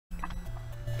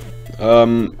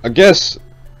I guess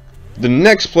the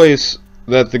next place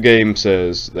that the game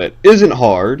says that isn't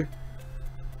hard.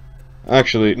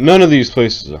 Actually, none of these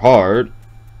places are hard.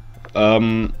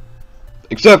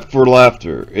 Except for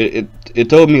laughter. It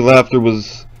told me laughter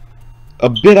was a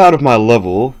bit out of my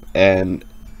level, and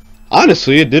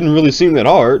honestly, it didn't really seem that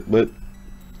hard, but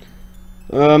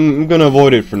I'm gonna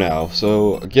avoid it for now.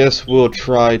 So I guess we'll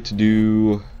try to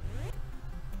do.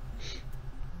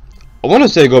 I want to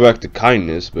say go back to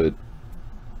kindness, but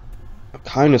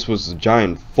kindness was a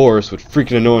giant forest with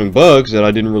freaking annoying bugs that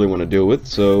I didn't really want to deal with.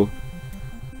 So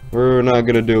we're not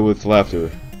gonna deal with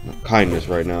laughter, kindness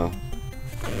right now.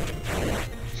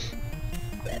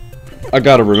 I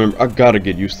gotta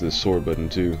get used to this sword button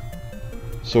too.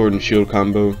 Sword and shield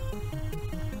combo.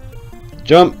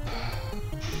 Jump.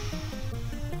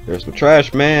 There's my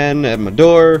trash man at my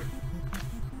door.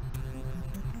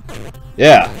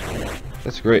 Yeah,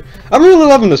 that's great. I'm really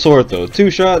loving the sword though. 2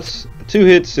 shots, 2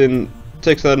 hits, and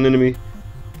takes out an enemy.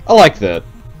 I like that.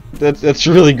 That's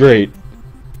really great.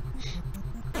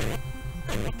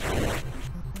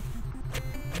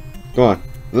 Come on,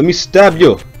 let me stab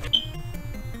you.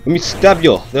 Let me stab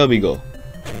you. There we go.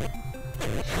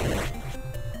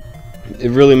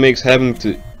 It really makes having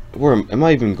to. Where am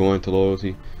I even going to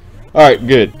loyalty? All right,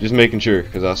 good. Just making sure,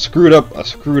 because I screwed up. I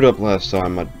screwed up last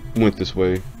time I went this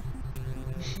way.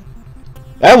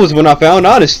 That was when I found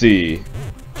honesty,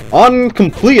 on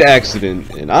complete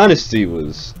accident, and honesty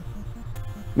was.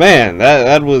 Man,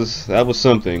 that was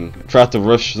something. I tried to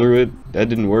rush through it. That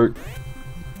didn't work.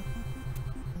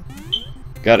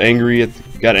 Got angry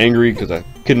because I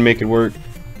couldn't make it work.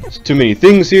 There's too many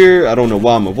things here. I don't know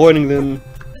why I'm avoiding them.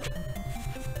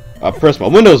 I pressed my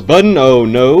Windows button. Oh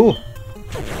no.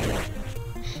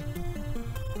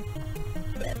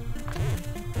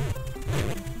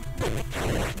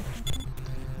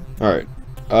 Alright.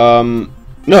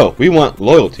 No, we want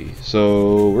loyalty.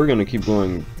 So we're gonna keep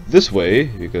going this way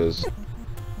because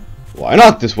why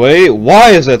not this way?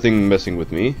 Why is that thing messing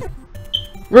with me?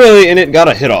 Really? And it got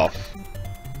a hit off.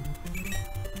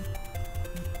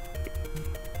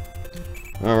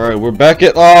 Alright, we're back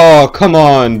at. Oh, come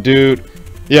on, dude.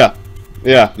 Yeah,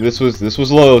 this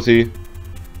was loyalty.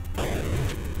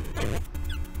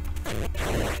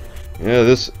 Yeah,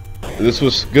 this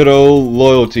was good old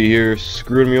loyalty here,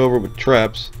 screwing me over with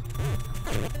traps.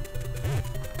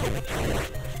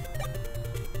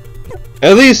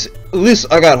 At least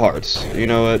I got hearts. You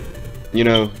know what? You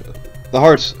know, the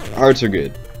hearts are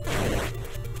good.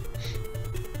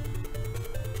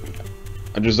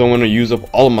 I just don't want to use up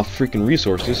all of my freaking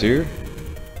resources here.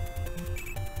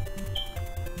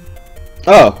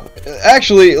 Oh,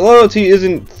 actually, loyalty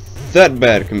isn't that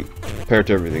bad compared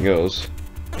to everything else.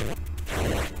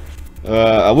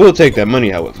 I will take that money,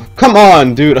 however. Come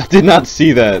on, dude! I did not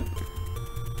see that.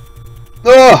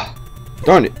 Ugh!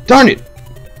 Darn it! Darn it!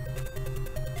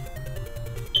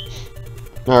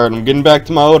 Alright, I'm getting back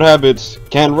to my old habits.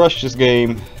 Can't rush this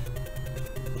game.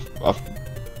 I've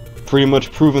pretty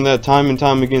much proven that time and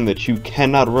time again that you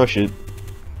cannot rush it.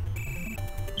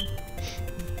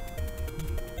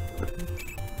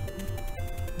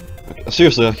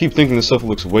 Seriously, I keep thinking this stuff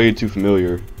looks way too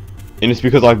familiar. And it's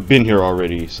because I've been here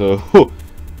already, so.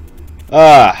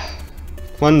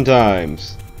 Fun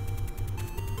times.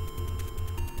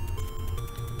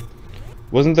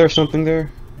 Wasn't there something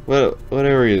there? What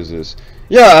area is this?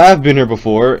 Yeah, I have been here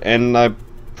before, and I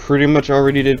pretty much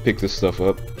already did pick this stuff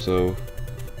up, so.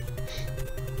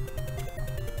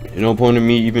 No point in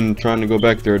me even trying to go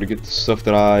back there to get the stuff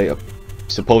that I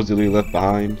supposedly left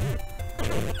behind.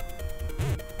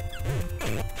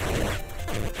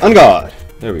 On guard!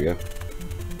 There we go.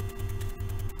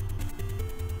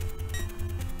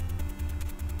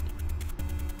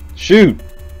 Shoot!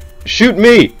 Shoot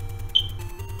me!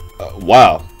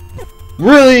 Wow.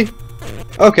 Really?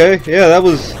 Okay, yeah, that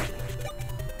was...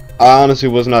 I honestly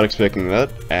was not expecting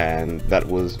that, and that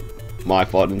was my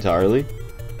fault entirely.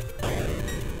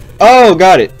 Oh,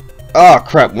 got it! Oh,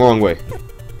 crap, wrong way.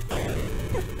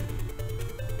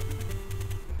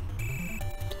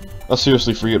 I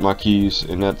seriously forget my keys,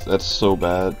 and that's so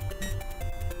bad.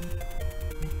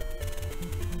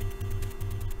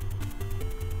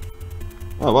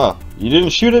 Oh wow, you didn't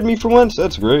shoot at me for once?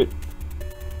 That's great.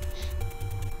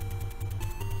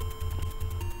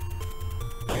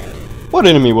 What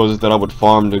enemy was it that I would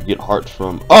farm to get hearts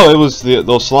from? Oh, it was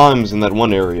those slimes in that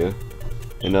one area.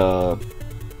 And I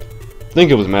think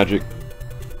it was magic.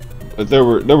 But there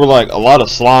were like a lot of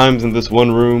slimes in this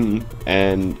one room,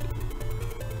 and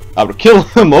I would kill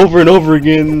them over and over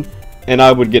again, and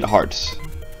I would get hearts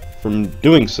from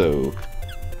doing so.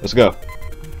 Let's go.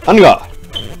 On guard.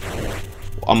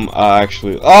 I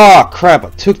actually. Ah, crap! I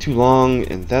took too long,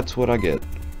 and that's what I get.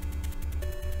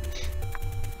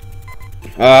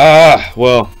 Ah,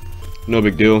 well, no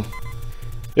big deal.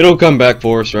 It'll come back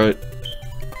for us, right?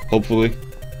 Hopefully.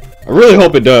 I really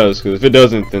hope it does, because if it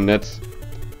doesn't, then that's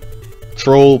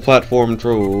troll platform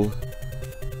troll.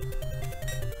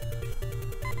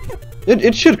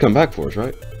 It should come back for us,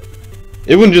 right?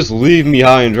 It wouldn't just leave me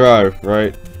high and dry,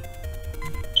 right?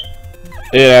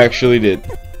 It actually did.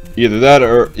 Either that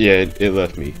or yeah, it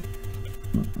left me.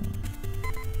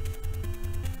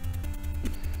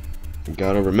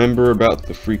 Gotta remember about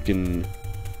the freaking.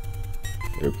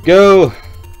 There we go.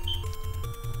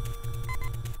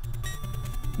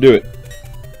 Do it.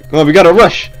 Come on, we gotta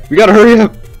rush. We gotta hurry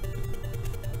up.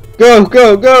 Go,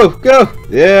 go, go, go.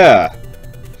 Yeah.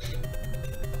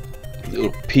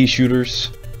 Little pea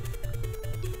shooters.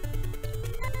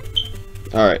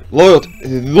 Alright.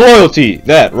 Loyalty.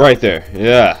 That right there.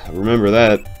 Yeah. Remember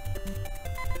that.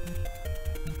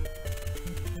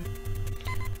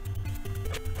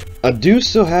 I do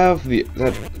still have the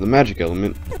magic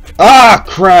element. Ah,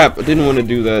 crap! I didn't want to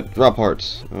do that. Drop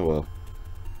hearts. Oh well.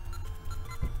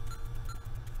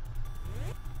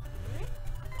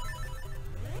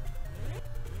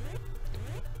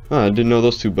 I didn't know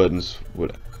those two buttons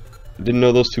would. I didn't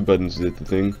know those two buttons did the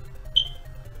thing.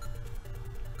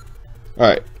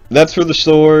 Alright, that's for the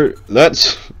sword.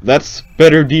 That's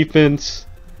better defense.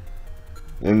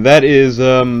 And that is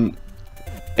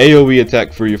AoE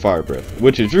attack for your fire breath,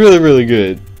 which is really, really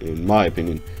good in my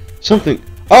opinion. Something.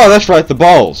 Oh, that's right, the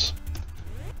balls.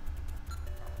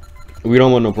 We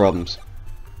don't want no problems.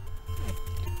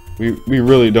 We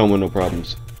really don't want no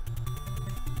problems.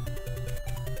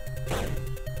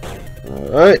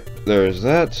 Alright, there's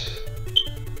that.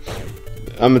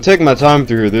 I'm gonna take my time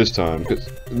through here this time, because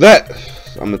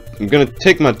I'm gonna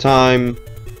take my time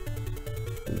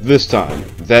this time.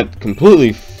 That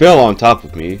completely fell on top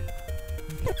of me.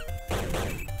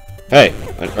 Hey,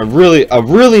 I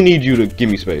really need you to give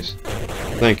me space.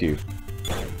 Thank you.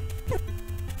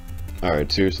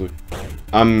 Alright, seriously.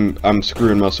 I'm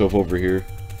screwing myself over here.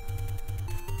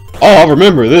 Oh, I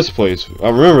remember this place. I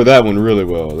remember that one really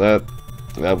well.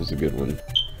 That was a good one.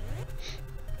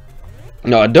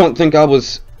 No, I don't think I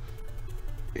was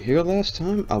here last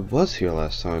time. I was here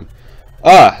last time.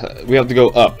 Ah, we have to go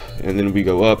up, and then we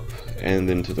go up, and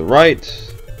then to the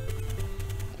right,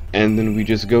 and then we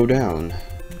just go down.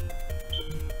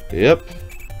 Yep.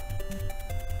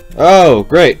 Oh,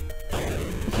 great.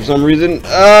 For some reason,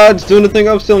 it's doing the thing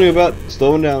I was telling you about,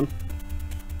 slowing down.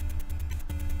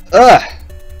 Ah!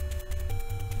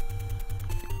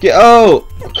 Oh,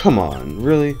 come on,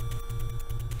 really?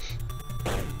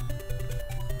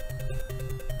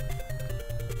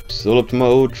 Still up to my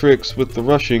old tricks with the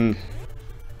rushing,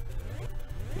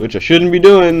 which I shouldn't be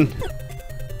doing.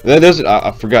 That doesn't.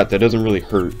 I forgot that doesn't really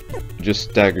hurt. It just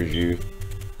staggers you.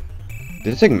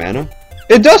 Did it take mana?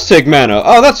 It does take mana.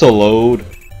 Oh, that's a load.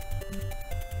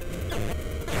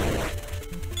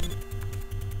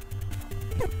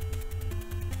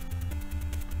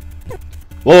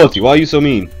 Loyalty, why are you so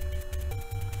mean?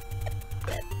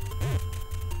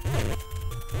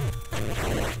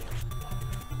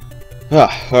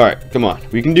 Ah, alright, come on.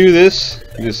 We can do this.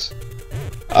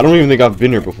 I don't even think I've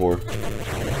been here before.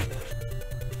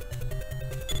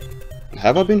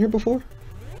 Have I been here before?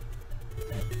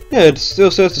 Yeah, it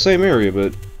still says the same area,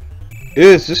 but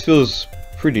this feels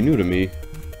pretty new to me.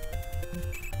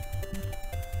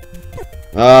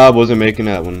 I wasn't making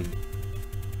that one.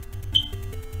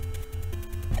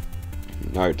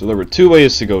 Alright, so there were two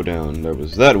ways to go down. There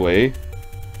was that way,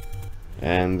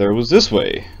 and there was this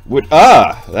way.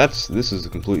 This is a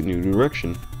complete new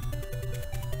direction.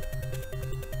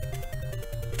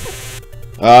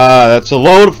 That's a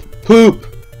load of poop.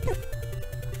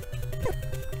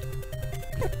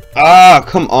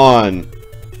 Come on.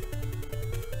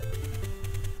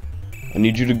 I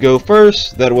need you to go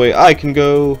first, that way I can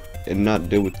go and not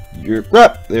deal with your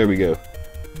crap. There we go.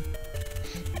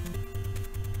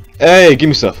 Hey, give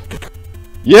me stuff.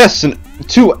 Yes, and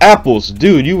 2 apples.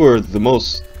 Dude, you were the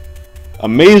most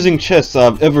amazing chest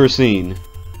I've ever seen.